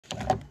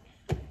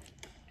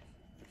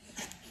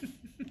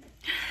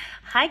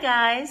Hi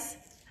guys.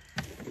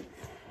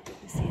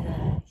 You see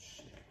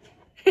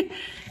that?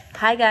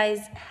 Hi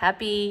guys,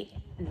 happy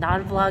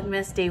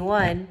non-vlogmas day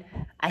one.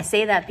 I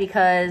say that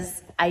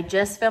because I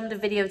just filmed a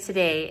video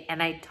today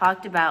and I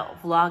talked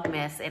about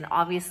Vlogmas, and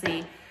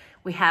obviously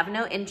we have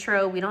no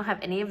intro. We don't have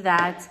any of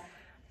that.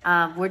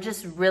 We're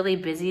just really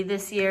busy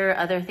this year,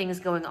 other things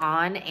going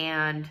on,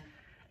 and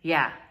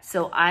yeah.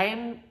 So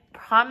I'm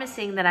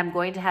promising that I'm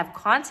going to have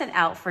content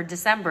out for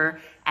December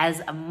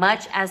as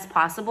much as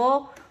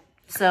possible.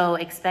 So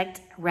expect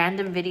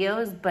random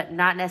videos, but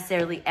not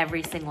necessarily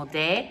every single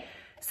day.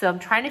 So I'm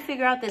trying to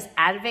figure out this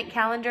advent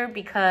calendar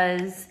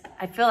because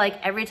I feel like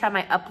every time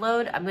I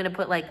upload, I'm gonna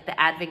put like the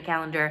advent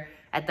calendar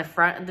at the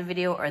front of the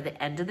video or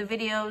the end of the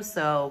video.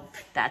 So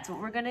that's what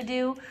we're gonna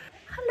do.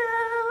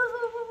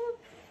 Hello.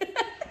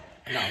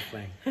 No, I'm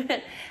playing.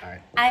 All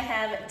right. I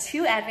have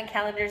 2 advent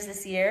calendars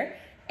this year,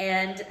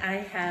 and I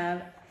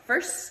have,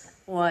 first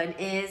one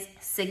is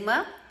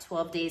Sigma,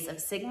 12 Days of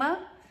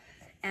Sigma.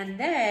 And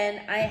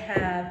then I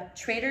have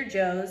Trader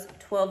Joe's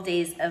 12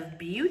 Days of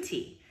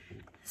Beauty.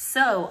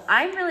 So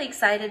I'm really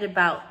excited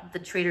about the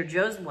Trader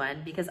Joe's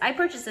one because I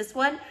purchased this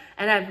one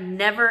and I've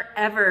never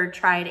ever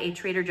tried a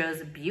Trader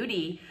Joe's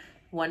Beauty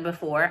one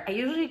before. I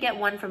usually get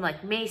one from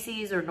like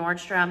Macy's or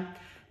Nordstrom.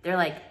 They're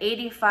like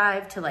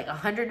 $85 to like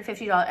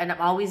 $150 and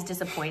I'm always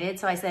disappointed.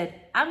 So I said,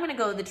 I'm gonna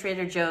go the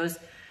Trader Joe's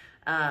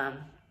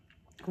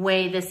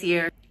way this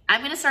year.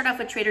 I'm gonna start off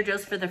with Trader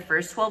Joe's for the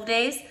first 12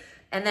 days.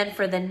 And then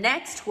for the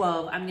next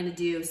 12, I'm gonna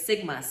do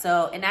Sigma.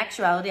 So in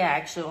actuality, I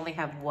actually only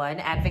have 1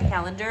 advent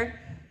calendar.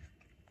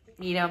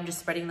 You know, I'm just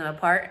spreading them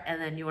apart.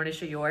 And then you wanna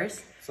show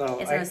yours? So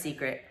it's no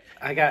secret.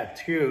 I got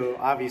 2.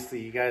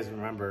 Obviously, you guys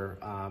remember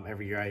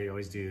every year I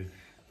always do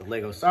the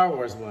Lego Star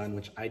Wars one,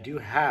 which I do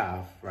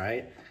have,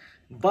 right?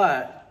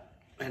 But,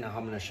 and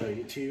I'm gonna show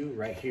you 2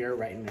 right here,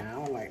 right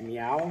now, like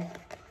meow.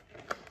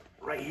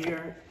 Right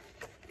here,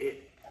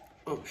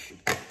 oh shoot,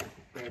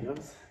 there it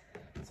goes.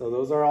 So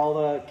those are all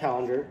the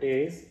calendar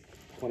days,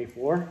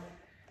 24.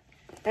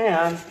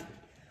 And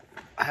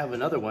I have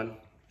another one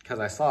because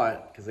I saw it,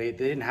 because they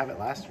didn't have it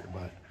last year,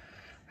 but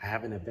I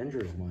have an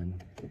Avengers one,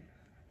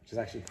 which is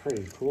actually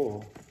pretty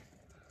cool.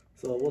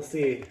 So we'll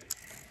see.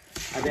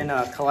 I've been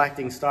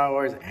collecting Star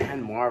Wars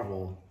and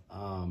Marvel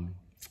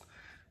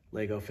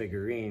Lego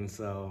figurines,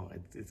 so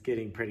it's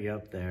getting pretty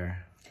up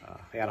there.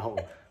 I got a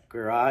whole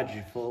garage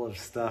full of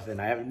stuff and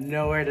I have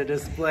nowhere to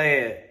display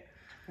it.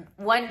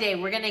 One day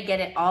we're gonna get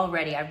it all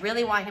ready. I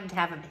really want him to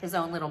have his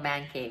own little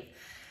man cave.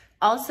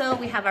 Also,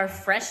 we have our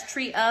fresh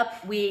tree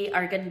up. We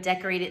are gonna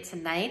decorate it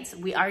tonight.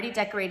 We already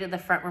decorated the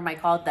front room. I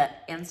call it the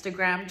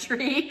Instagram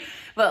tree,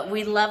 but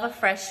we love a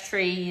fresh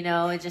tree. You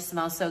know, it just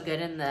smells so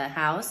good in the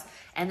house.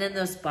 And then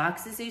those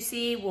boxes you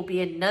see will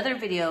be another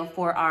video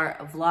for our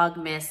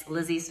Vlogmas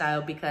Lizzy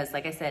style because,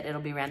 like I said,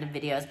 it'll be random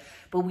videos.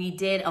 But we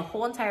did a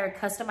whole entire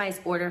customized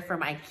order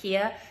from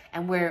IKEA,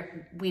 and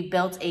we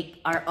built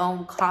our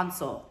own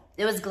console.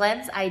 It was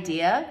Glenn's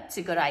idea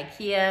to go to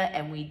IKEA,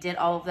 and we did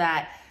all of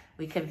that.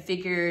 We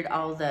configured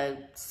all the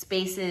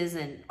spaces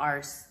and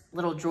our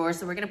little drawers,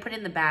 so we're gonna put it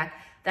in the back.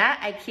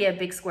 That IKEA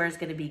big square is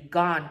gonna be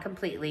gone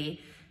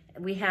completely.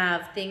 We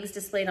have things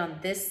displayed on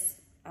this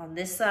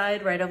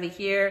side, right over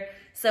here.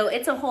 So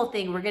it's a whole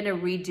thing. We're gonna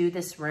redo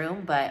this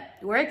room, but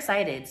we're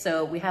excited.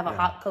 So we have a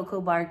hot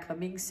cocoa bar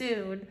coming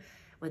soon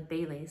with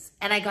Bailey's.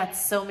 And I got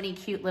so many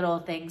cute little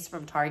things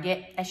from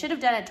Target. I should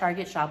have done a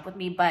Target shop with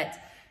me, but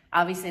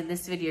obviously in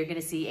this video, you're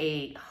gonna see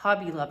a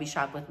Hobby Lobby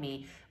shop with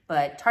me,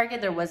 but Target,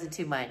 there wasn't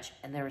too much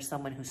and there was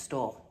someone who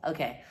stole.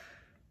 Okay.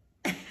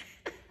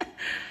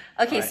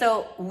 Okay, right.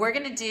 So we're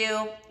gonna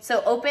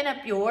so open up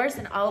yours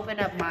and I'll open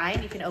up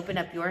mine. You can open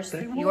up yours,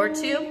 your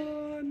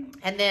 2,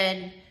 and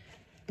then,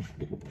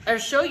 or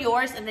show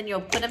yours and then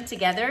you'll put them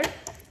together.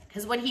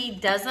 Because when he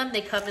does them,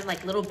 they come in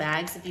like little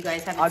bags if you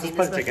guys haven't seen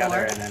this before. I'll just put it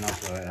together and then I'll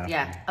show it after.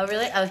 Yeah, oh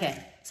really?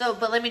 Okay. So,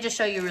 but let me just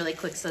show you really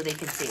quick so they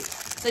can see.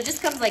 So it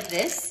just comes like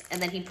this, and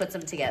then he puts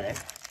them together.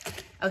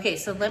 Okay,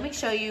 so let me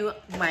show you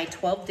my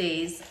 12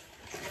 days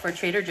for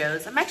Trader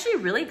Joe's. I'm actually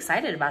really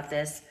excited about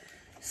this.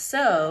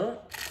 So,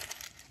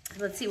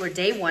 let's see where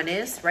day 1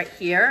 is, right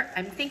here.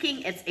 I'm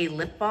thinking it's a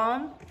lip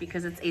balm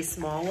because it's a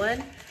small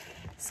one.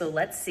 So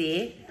let's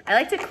see. I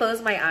like to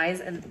close my eyes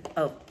and,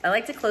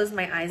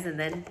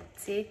 then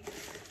see.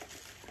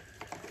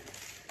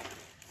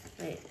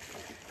 Wait.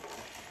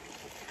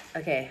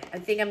 Okay, I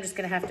think I'm just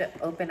gonna have to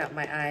open up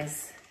my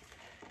eyes.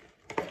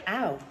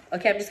 Ow.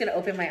 Okay, I'm just gonna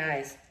open my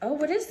eyes. Oh,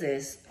 what is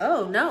this?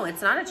 Oh, no,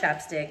 it's not a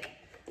chapstick.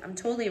 I'm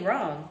totally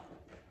wrong.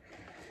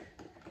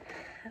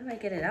 How do I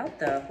get it out,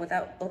 though,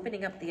 without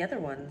opening up the other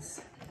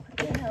ones?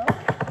 What the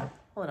hell?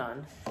 Hold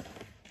on.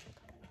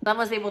 I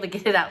was able to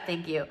get it out,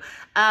 thank you.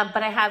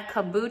 But I have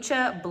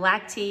kombucha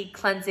black tea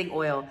cleansing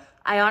oil.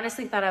 I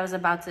honestly thought I was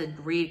about to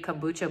read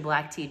kombucha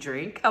black tea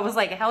drink. I was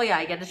like, hell yeah,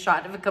 I get a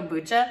shot of a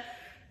kombucha.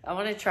 I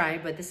want to try,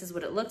 but this is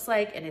what it looks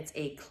like, and it's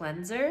a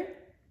cleanser.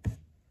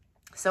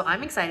 So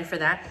I'm excited for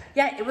that.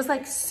 Yeah, it was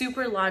like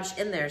super lodged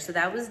in there. So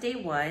that was day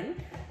 1.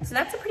 So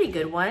that's a pretty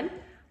good one.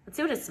 Let's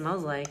see what it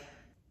smells like.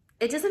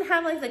 It doesn't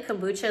have like the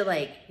kombucha,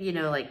 like, you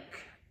know, like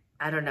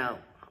I don't know,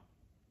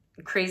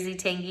 crazy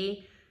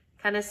tangy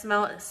kind of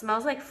smell. It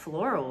smells like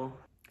floral.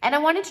 And I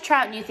wanted to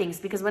try out new things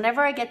because whenever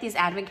I get these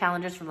advent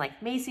calendars from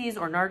like Macy's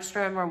or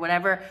Nordstrom or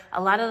whatever,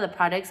 a lot of the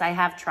products I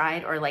have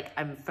tried or like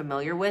I'm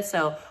familiar with.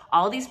 So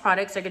all these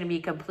products are going to be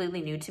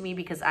completely new to me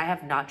because I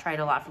have not tried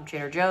a lot from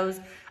Trader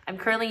Joe's. I'm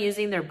currently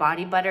using their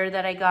body butter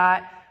that I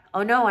got.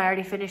 Oh no, I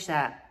already finished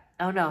that.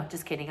 Oh no,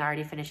 just kidding. I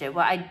already finished it.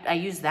 Well, I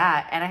used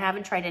that and I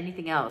haven't tried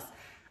anything else.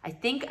 I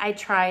think I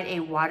tried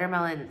a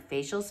watermelon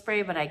facial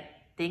spray, but I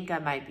think I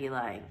might be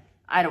lying.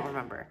 I don't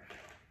remember.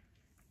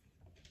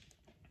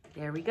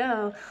 There we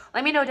go.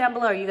 Let me know down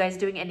below. Are you guys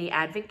doing any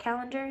advent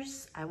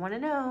calendars? I want to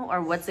know. Or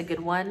what's a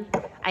good one?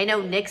 I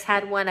know NYX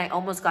had one. I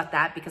almost got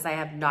that because I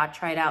have not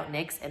tried out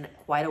NYX in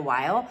quite a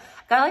while.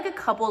 Got like a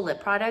couple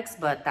lip products,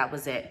 but that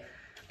was it.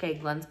 Okay,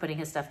 Glenn's putting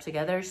his stuff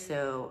together,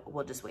 so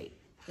we'll just wait.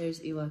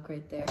 There's Ewok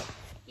right there.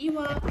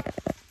 Ewok.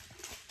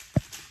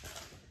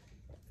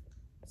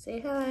 Say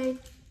hi.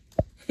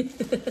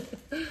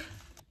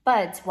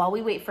 But while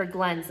we wait for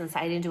Glenn, since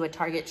I didn't do a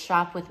Target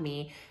shop with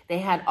me, they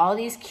had all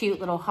these cute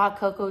little hot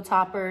cocoa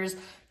toppers,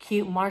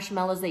 cute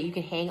marshmallows that you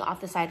could hang off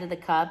the side of the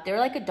cup. They were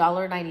like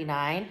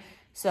 $1.99.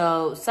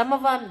 So some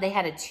of them, they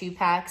had a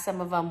 2-pack.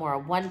 Some of them were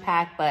a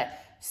 1-pack, but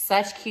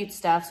such cute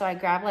stuff. So I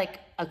grabbed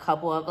like a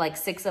couple of, like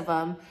 6 of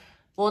them.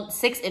 Well,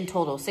 6 in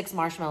total, 6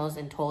 marshmallows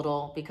in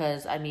total,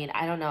 because I mean,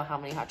 I don't know how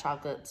many hot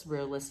chocolates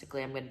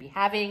realistically I'm going to be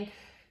having,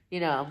 you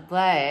know,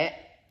 but...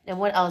 And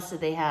what else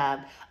did they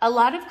have? A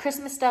lot of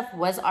Christmas stuff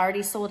was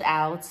already sold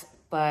out,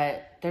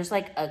 but there's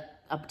like a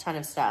ton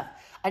of stuff.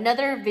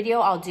 Another video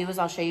I'll do is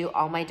I'll show you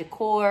all my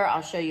decor.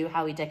 I'll show you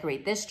how we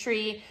decorate this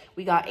tree.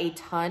 We got a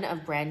ton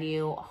of brand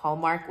new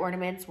Hallmark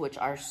ornaments, which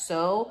are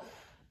so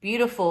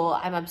beautiful.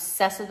 I'm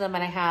obsessed with them,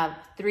 and I have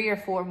 3 or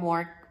 4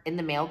 more in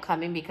the mail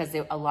coming because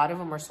a lot of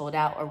them were sold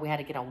out or we had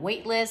to get on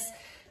wait lists.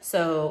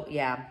 So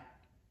yeah.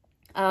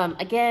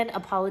 Again,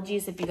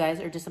 apologies if you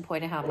guys are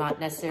disappointed how I'm not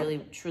necessarily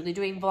truly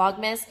doing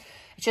Vlogmas.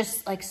 It's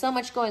just like so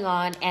much going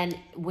on. And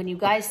when you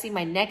guys see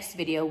my next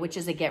video, which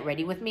is a get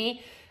ready with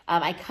me,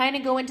 I kind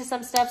of go into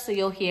some stuff. So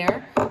you'll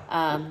hear,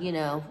 you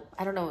know,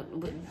 I don't know,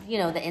 you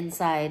know, the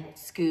inside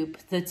scoop,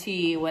 the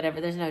tea, whatever.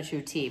 There's no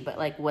true tea, but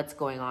like what's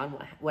going on,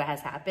 what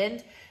has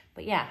happened.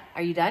 But yeah,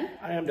 are you done?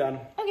 I am done.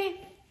 Okay,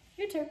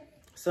 your turn.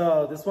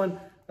 So this one,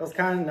 I was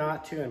kind of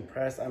not too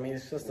impressed. I mean,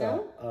 it's just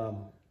a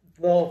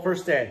little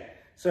first day.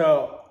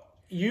 So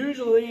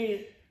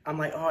usually I'm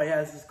like, oh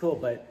yeah, this is cool,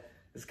 but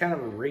it's kind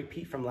of a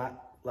repeat from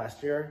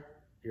last year.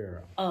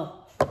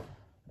 Oh.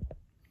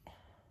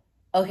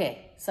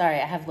 Okay,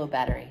 sorry, I have low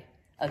battery.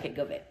 Okay,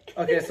 go babe.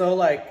 Okay, so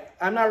like,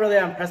 I'm not really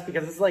impressed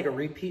because it's like a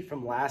repeat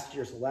from last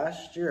year. So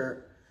last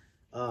year,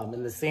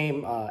 in the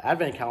same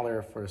advent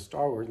calendar for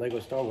Star Wars,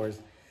 Lego Star Wars,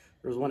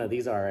 there was one of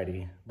these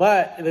already.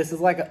 But this is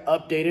like an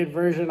updated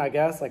version, I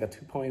guess, like a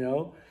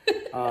 2.0.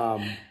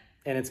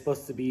 And it's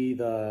supposed to be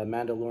the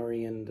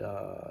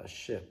Mandalorian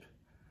ship.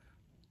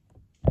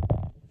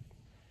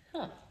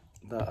 Huh.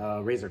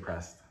 The Razor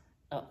Crest.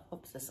 Oh,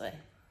 oops, this way.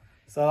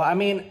 So, I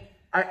mean,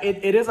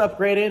 it is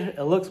upgraded.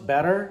 It looks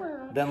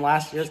better than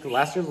last year's, because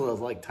last year's was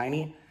like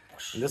tiny.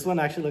 And this one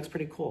actually looks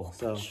pretty cool.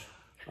 So,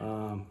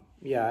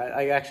 yeah,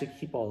 I actually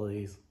keep all of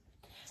these.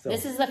 So.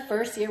 This is the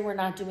first year we're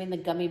not doing the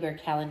gummy bear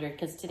calendar,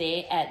 because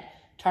today at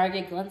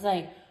Target, Glenn's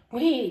like,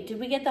 wait, did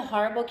we get the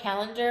horrible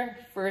calendar?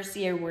 First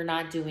year we're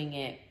not doing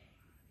it.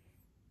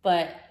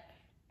 But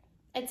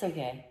it's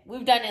okay.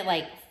 We've done it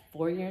like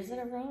 4 years in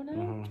a row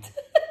now.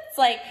 It's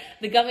like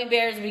the gummy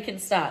bears, we can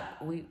stop.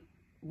 We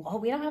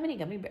don't have any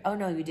gummy bears. Oh,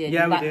 no, you did.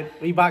 Yeah, we did.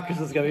 We bought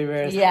Christmas gummy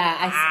bears.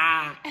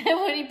 Yeah.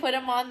 When he put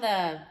them on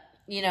the,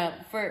 you know,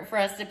 for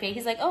us to pay,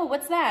 he's like, oh,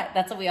 what's that?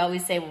 That's what we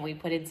always say when we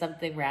put in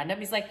something random.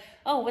 He's like,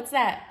 oh, what's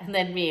that? And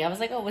then me, I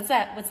was like, oh, what's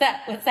that? What's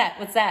that? What's that?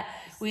 What's that?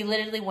 We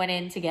literally went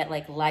in to get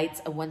like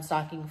lights, one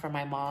stocking for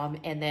my mom.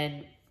 And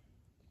then,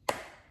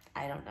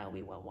 I don't know,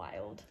 we went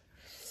wild.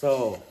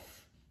 So,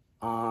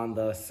 on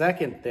the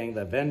second thing,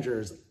 the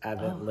Avengers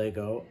Advent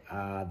Lego,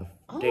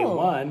 day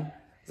 1,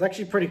 it's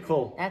actually pretty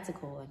cool. That's a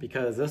cool one.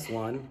 Because this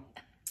one,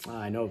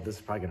 I know this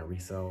is probably going to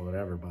resell or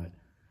whatever, but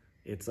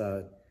it's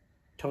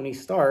Tony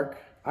Stark,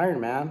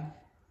 Iron Man,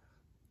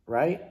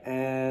 right?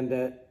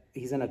 And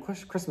he's in a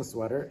Christmas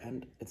sweater,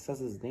 and it says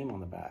his name on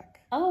the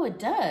back. Oh, it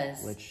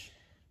does. Which,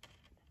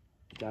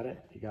 you got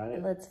it? You got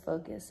it? Let's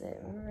focus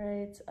it. All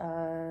right.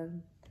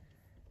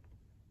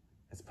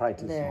 It's probably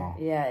too small.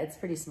 Yeah, it's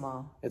pretty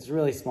small. It's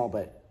really small,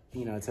 but,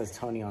 you know, it says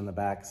Tony on the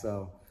back,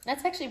 so.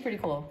 That's actually pretty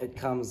cool. It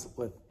comes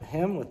with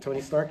him, with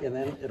Tony Stark, and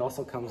then it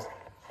also comes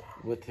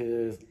with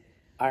his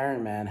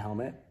Iron Man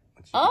helmet.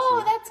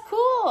 Oh, that's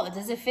cool.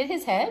 Does it fit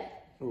his head?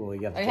 Ooh,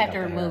 you have to, or you have to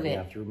remove it. You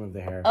have to remove the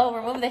hair. Oh,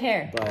 remove the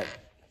hair. But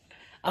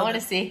I want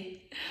to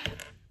see.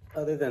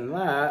 Other than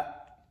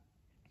that.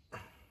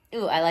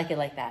 Ooh, I like it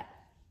like that.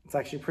 It's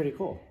actually pretty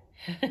cool.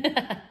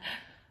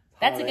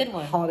 That's a good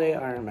one. Holiday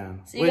Iron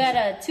Man. So you got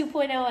a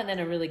 2.0 and then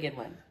a really good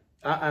one.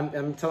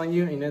 I'm telling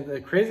you, know,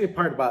 the crazy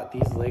part about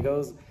these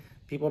Legos,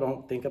 people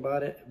don't think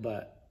about it,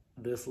 but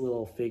this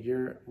little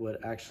figure would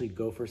actually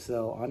go for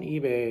sale on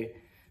eBay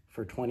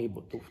for 20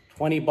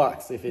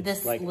 bucks. If it's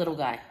this like little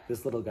guy.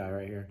 This little guy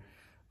right here.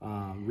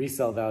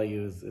 Resale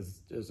value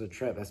is a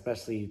trip,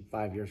 especially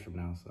 5 years from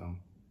now. So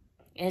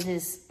it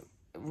is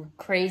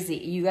crazy.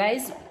 You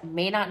guys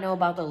may not know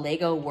about the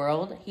Lego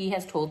world. He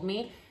has told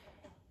me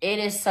it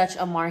is such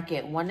a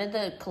market. One of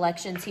the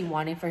collections he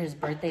wanted for his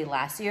birthday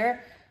last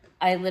year,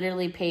 I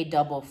literally paid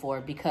double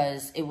for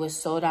because it was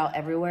sold out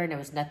everywhere and it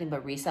was nothing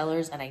but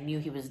resellers, and I knew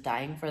he was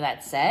dying for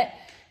that set.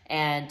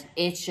 And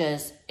it's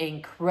just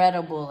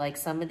incredible. Like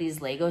some of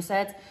these Lego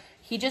sets,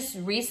 he just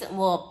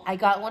well, I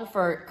got one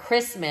for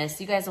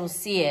Christmas. You guys will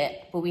see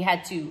it, but we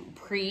had to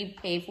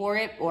prepay for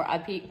it, or I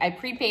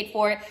prepaid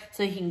for it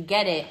so he can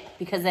get it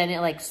because then it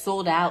like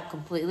sold out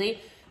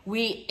completely.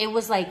 It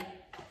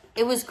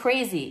was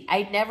crazy.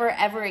 I never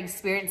ever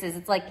experienced this.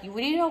 It's like, what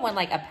do you know when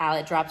like a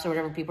pallet drops or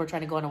whatever, people are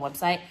trying to go on a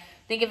website?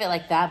 Think of it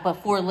like that, but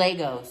for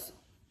Legos.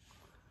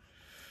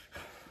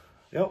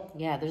 Yep.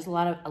 Yeah, there's a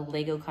lot of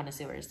Lego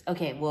connoisseurs.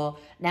 Okay, well,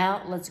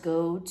 now let's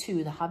go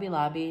to the Hobby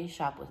Lobby,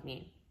 shop with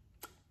me.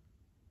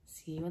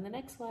 See you in the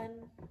next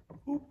one.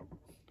 Boop.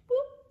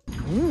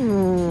 Boop.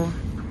 Ooh,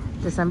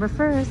 December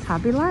 1st,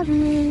 Hobby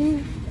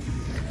Lobby.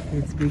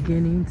 It's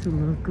beginning to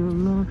look a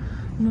lot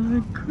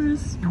like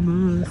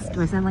Christmas.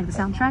 Do I sound like the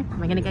soundtrack?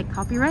 Am I gonna get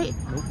copyright?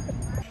 Nope.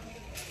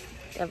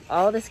 You have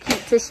all this cute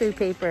tissue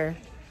paper.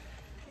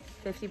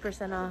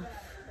 50% off.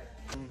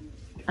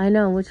 I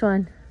know, which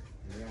one?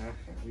 Yeah,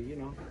 well, you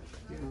know.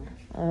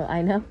 Oh,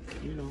 I know.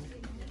 You know.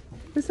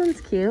 This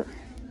one's cute.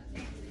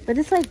 But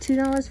it's like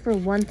 $2 for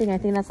one thing. I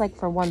think that's like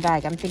for one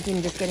bag. I'm thinking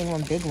of just getting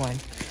one big one.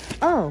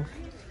 Oh,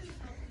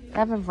 I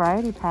have a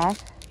variety pack.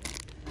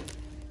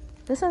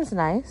 This one's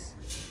nice.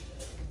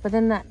 But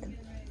then that,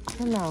 I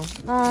don't know.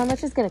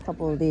 Let's just get a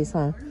couple of these,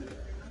 huh?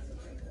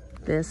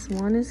 This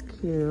one is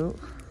cute.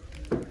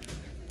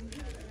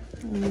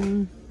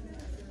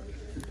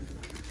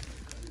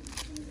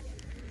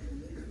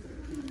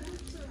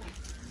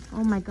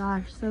 Oh my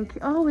gosh, so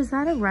cute. Oh, is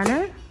that a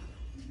runner?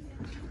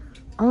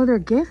 Oh, they're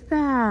gift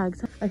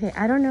bags. Okay,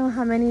 I don't know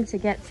how many to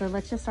get, so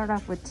let's just start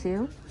off with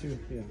two. Two,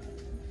 yeah.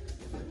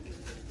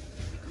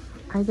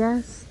 I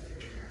guess.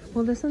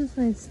 Well, this one's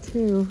nice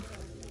too.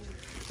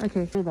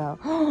 Okay, here though.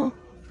 Oh,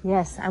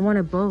 yes, I want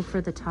a bow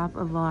for the top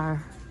of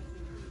our...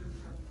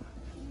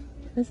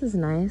 This is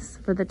nice,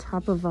 for the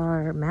top of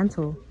our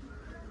mantle.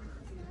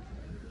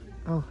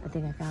 Oh, I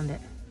think I found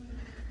it.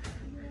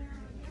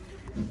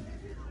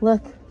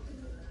 Look.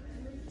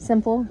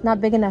 Simple,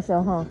 not big enough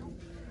though, huh?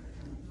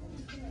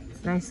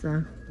 It's nice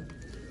though.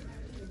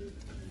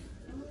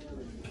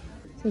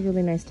 It's a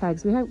really nice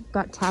tags. We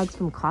got tags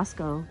from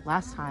Costco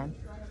last time.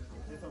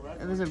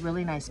 It was a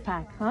really nice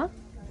pack, huh?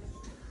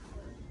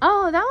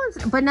 Oh, that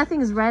one's, but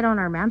nothing is red on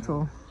our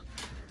mantle.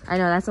 I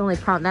know, that's the only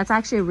problem. That's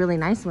actually a really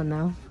nice one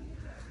though.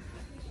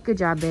 Good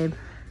job, babe.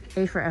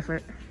 A for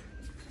effort.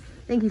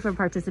 Thank you for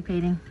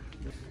participating.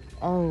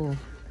 Oh,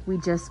 we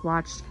just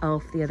watched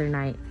Elf the other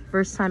night.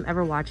 First time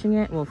ever watching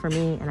it, well, for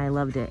me, and I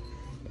loved it.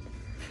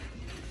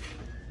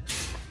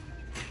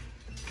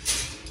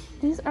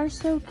 These are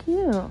so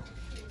cute.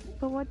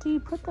 But what do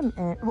you put them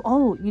in?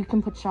 Oh, you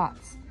can put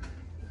shots.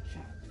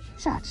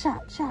 Shots.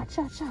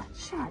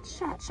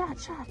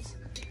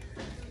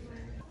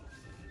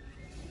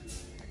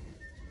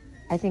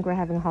 I think we're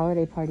having a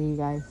holiday party, you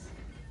guys.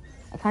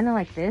 I kind of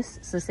like this.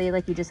 So say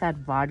like you just had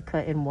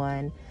vodka in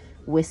one,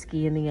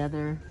 whiskey in the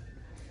other.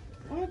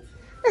 What?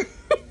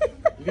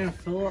 You're gonna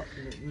fill up?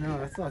 No,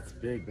 that's not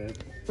big, babe.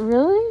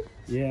 Really?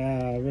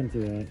 Yeah, I've been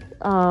through that.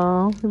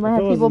 Oh, you might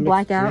have people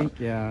black out. Drink,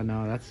 yeah,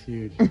 no, that's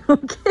huge.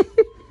 Okay.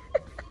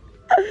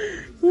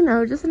 You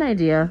know, just an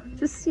idea.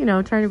 Just, you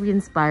know, trying to be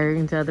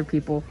inspiring to other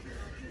people.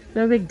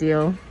 No big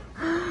deal.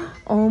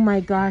 Oh my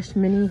gosh,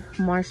 mini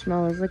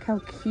marshmallows. Look how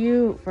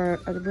cute for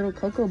a little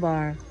cocoa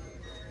bar.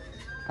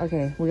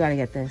 Okay, we gotta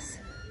get this.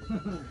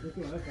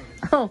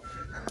 Oh,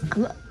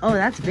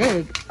 that's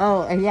big.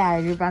 Oh, yeah,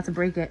 you're about to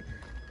break it.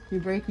 You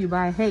break, you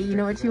buy. Hey, you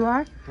know what you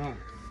are? Huh.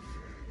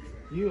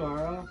 You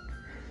are.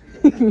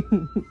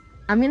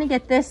 I'm gonna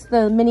get this,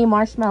 the mini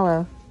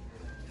marshmallow,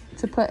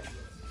 to put.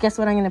 Guess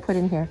what I'm gonna put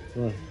in here?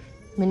 What?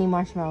 Mini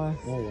marshmallow.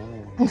 Oh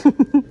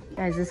wow.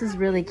 Guys, this is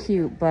really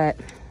cute, but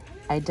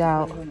I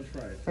doubt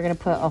we're gonna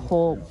put a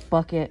whole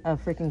bucket of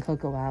freaking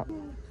cocoa out.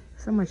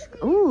 So much.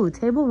 Ooh,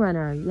 table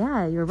runner.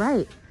 Yeah, you're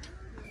right.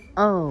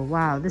 Oh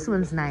wow, this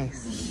one's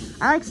nice.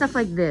 I like stuff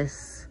like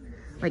this,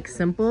 like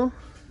simple.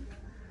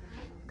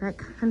 That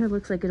kind of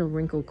looks like it'll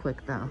wrinkle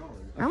quick though.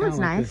 That one's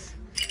like nice.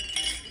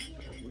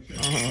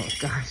 Oh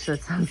gosh,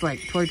 that sounds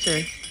like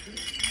torture.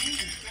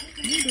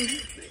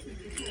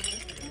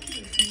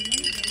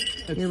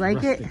 You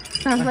like rusty. It?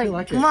 Sounds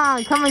like come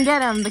on, come and get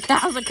them. The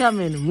cows are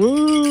coming.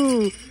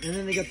 Woo! And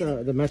then they got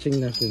the matching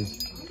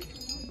napkins.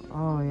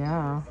 Oh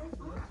yeah.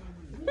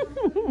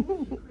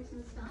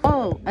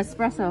 Oh,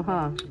 espresso,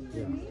 huh?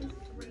 Yeah.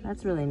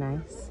 That's really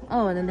nice.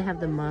 Oh, and then they have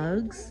the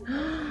mugs.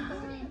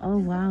 Oh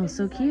wow,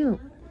 so cute.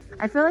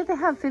 I feel like they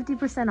have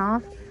 50%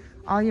 off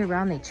all year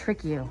round. They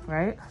trick you,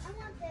 right?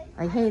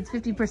 Like, hey, it's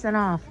 50%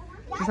 off,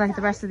 just like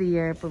the rest of the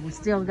year, but we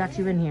still got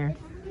you in here.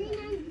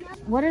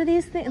 What are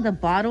these things? The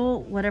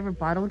bottle, whatever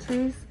bottle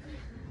trees?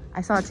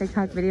 I saw a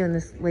TikTok video and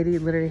this lady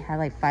literally had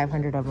like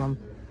 500 of them.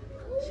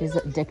 She's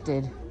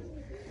addicted.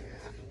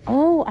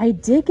 Oh, I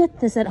did get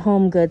this at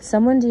Home Goods.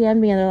 Someone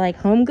DM'd me and they're like,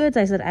 Home Goods?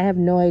 I said, I have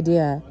no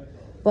idea.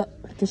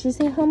 But did she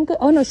say Home Goods?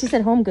 Oh no, she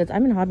said Home Goods.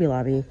 I'm in Hobby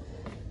Lobby.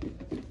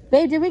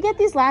 Babe, did we get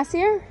these last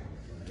year?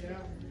 Yeah.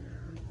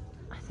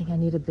 I think I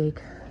need a big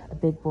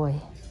boy.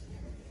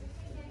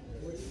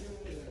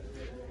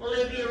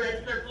 Olivia,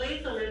 register,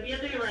 please. Olivia,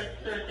 do you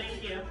register?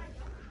 Thank you.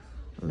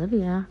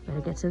 Olivia,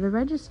 better get to the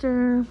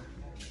register.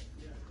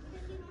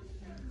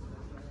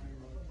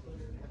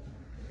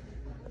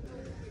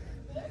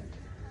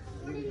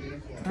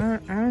 I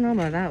don't know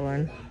about that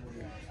one.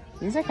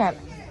 These are kind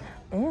of...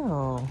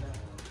 Ew.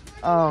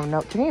 Oh,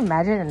 no. Can you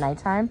imagine at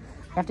nighttime?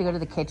 You have to go to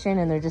the kitchen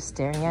and they're just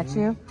staring at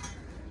you.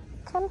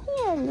 Come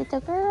here,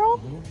 little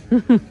girl.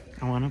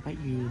 I want to bite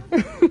you.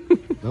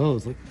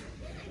 Those, look.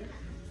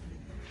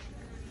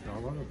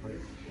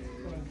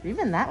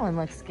 Even that one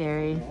looks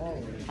scary.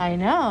 I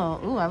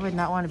know. Ooh, I would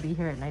not want to be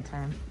here at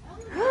nighttime.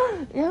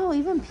 Ew,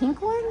 even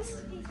pink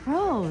ones?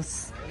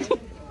 Gross.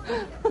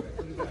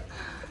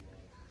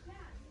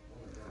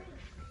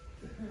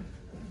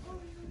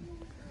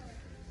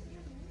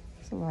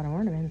 That's a lot of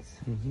ornaments.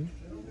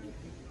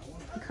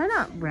 Kind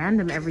of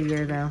random every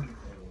year, though.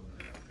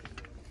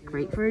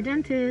 Great for a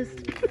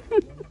dentist.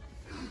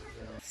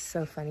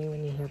 So funny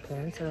when you hear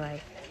parents are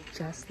like,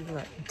 just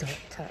look, don't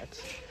touch.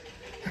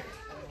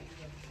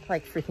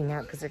 Like freaking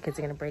out because their kids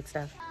are gonna break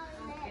stuff.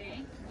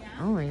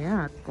 Oh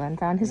yeah, Glenn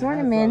found his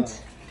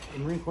ornament.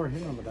 Marine Corps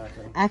hymn on the back.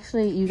 Right?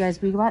 Actually, you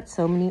guys, we got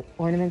so many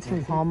ornaments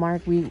from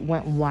Hallmark. We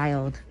went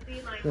wild.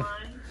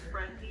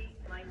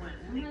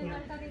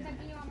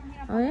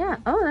 Oh yeah.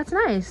 Oh, that's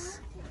nice.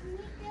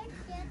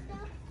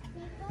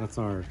 That's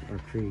our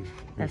creed.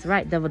 That's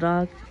right, Double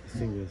Dog.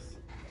 Sing this.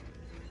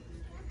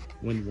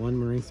 When one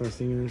Marine starts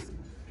singing this,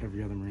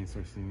 every other Marine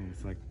starts singing.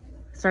 It's like...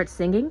 Start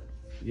singing?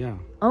 Yeah.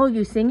 Oh,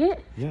 you sing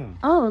it? Yeah.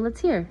 Oh,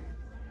 let's hear.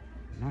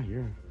 Not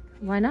here.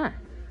 Why not?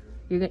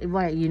 You're gonna,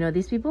 why? You know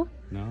these people?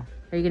 No.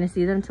 Are you gonna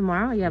see them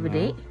tomorrow? You have a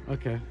date?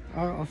 Okay.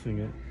 I'll sing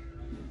it.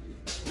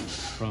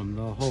 From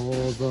the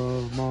halls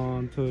of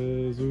Montezuma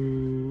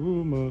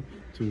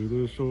to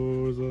the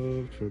shores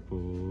of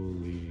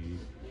Tripoli,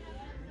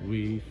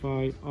 we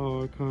fight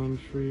our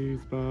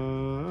country's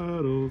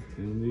battles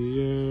in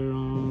the air,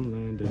 on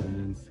land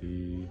and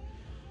sea.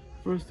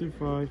 First to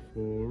fight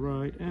for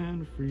right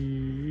and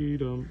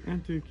freedom,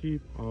 and to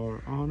keep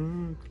our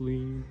honor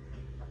clean.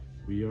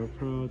 We are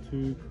proud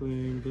to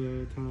claim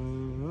the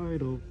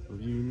title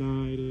of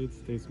United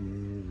States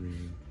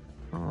Marine.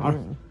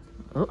 Oh,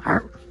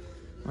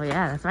 oh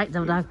yeah, that's right,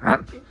 Double Dog.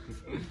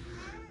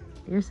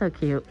 You're so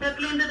cute.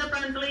 Kathleen to the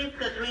front, please.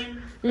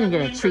 Kathleen. You're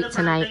gonna get a treat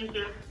tonight.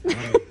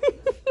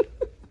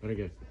 Better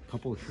get a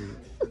couple of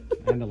treats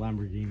and a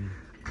Lamborghini.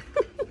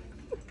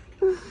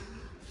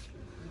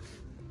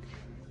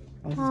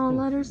 Oh, cool.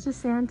 Letters to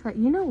Santa.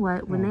 You know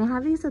what? When they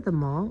have these at the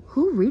mall,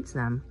 who reads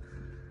them?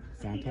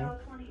 Santa?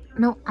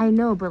 No, I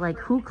know, but like,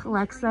 who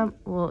collects them?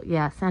 Well,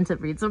 yeah, Santa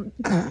reads them.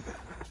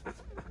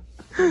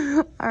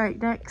 All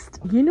right, next.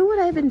 You know what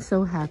I've been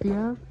so happy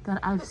of? That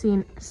I've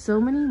seen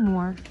so many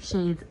more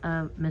shades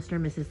of Mr.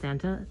 and Mrs.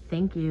 Santa.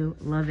 Thank you.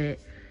 Love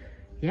it.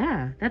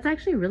 Yeah, that's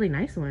actually a really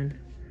nice one.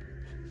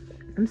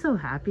 I'm so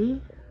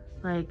happy.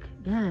 Like,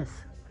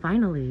 yes,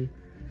 finally.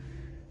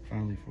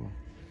 Finally full.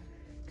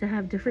 To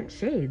have different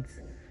shades.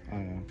 Oh,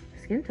 yeah.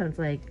 Skin tones,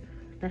 like,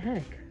 the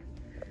heck?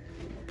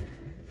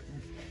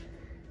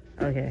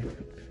 Okay.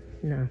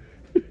 No.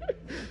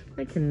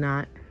 I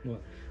cannot.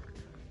 What?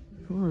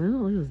 Oh,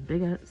 look at those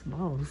big ass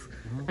balls.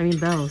 I mean,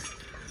 bells.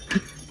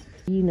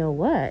 You know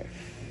what?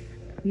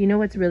 You know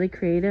what's really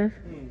creative?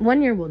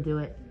 One year we'll do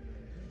it.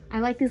 I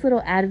like these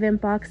little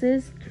advent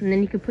boxes, and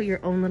then you could put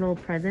your own little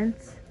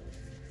presents.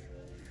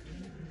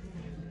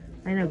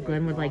 I know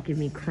Glenn would like give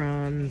me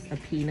crumbs, a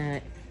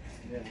peanut.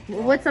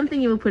 What's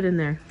something you would put in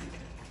there?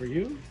 For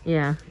you?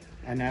 Yeah.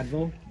 An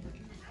Advil.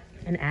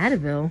 An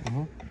Advil?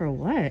 For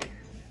what?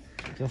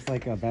 Just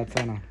like a Bad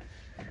Santa.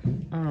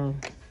 Oh.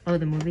 Oh,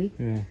 the movie?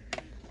 Yeah.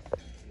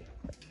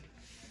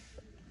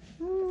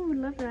 Ooh,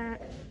 love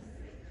that.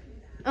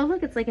 Oh,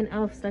 look, it's like an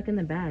elf stuck in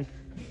the bag.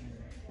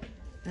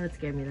 That would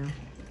scare me, though.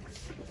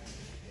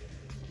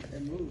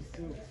 It moves,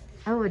 too.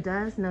 Oh, it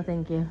does? No,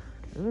 thank you.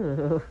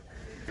 Ooh.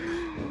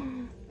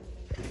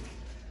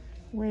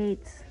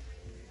 Wait.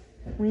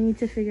 We need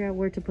to figure out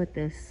where to put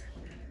this.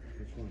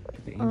 Which one?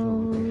 Put the angel.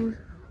 Oh,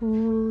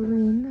 holy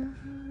night.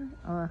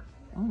 Oh,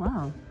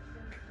 wow.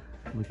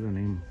 Look at the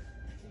name.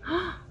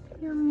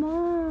 Your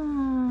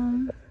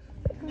mom.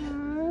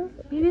 Aww.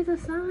 Maybe it's a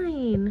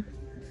sign.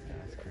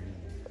 That's crazy.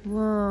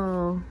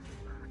 Whoa.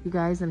 You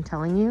guys, I'm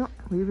telling you,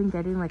 we've been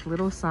getting like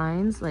little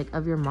signs like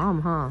of your mom,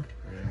 huh?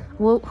 Yeah.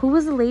 Well, who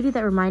was the lady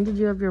that reminded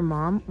you of your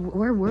mom?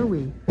 Where were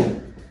we?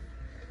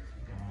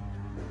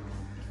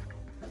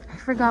 I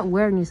forgot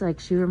where, and he's like,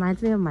 she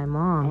reminds me of my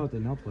mom. Oh, the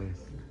nail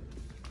place.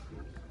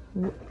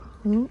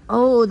 Who?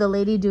 Oh, the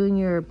lady doing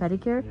your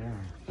pedicure? Yeah.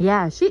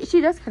 Yeah, she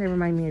does kind of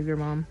remind me of your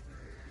mom.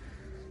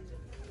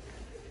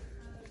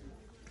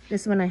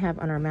 This one I have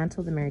on our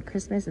mantle, the Merry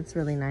Christmas. It's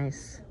really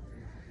nice.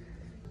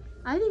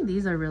 I think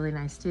these are really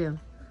nice too.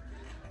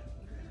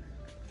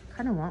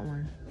 Kind of want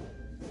one.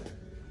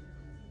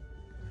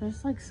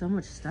 There's like so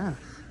much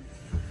stuff.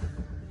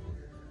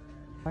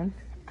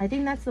 I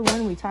think that's the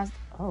one we tossed.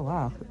 Oh,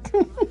 wow.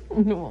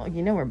 Well,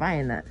 you know we're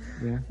buying that.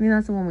 Yeah. I think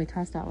that's the one we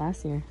tossed out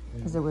last year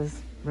because it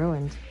was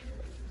ruined.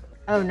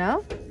 Oh,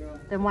 no?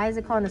 Then why is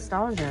it called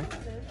Nostalgia?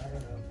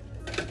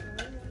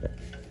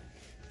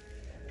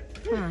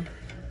 Huh.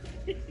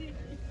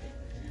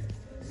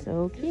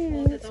 So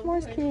cute.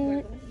 S'mores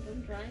kit.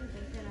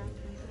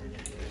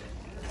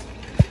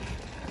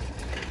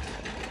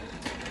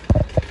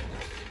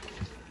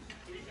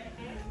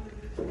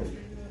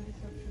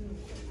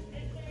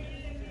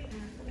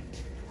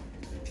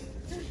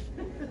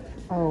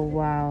 Oh,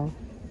 wow.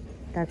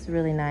 That's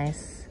really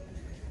nice.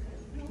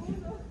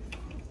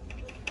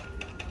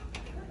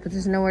 But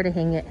there's nowhere to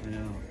hang it.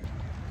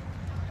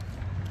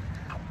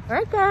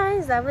 Alright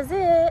guys, that was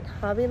it.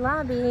 Hobby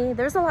Lobby.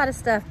 There's a lot of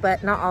stuff,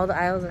 but not all the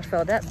aisles are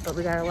filled up, but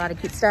we got a lot of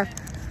cute stuff.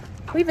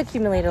 We've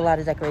accumulated a lot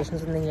of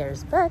decorations in the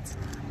years, but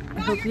I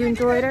hope you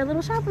enjoyed our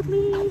little shop with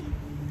me.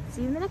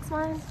 See you in the next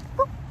one.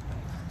 Boop.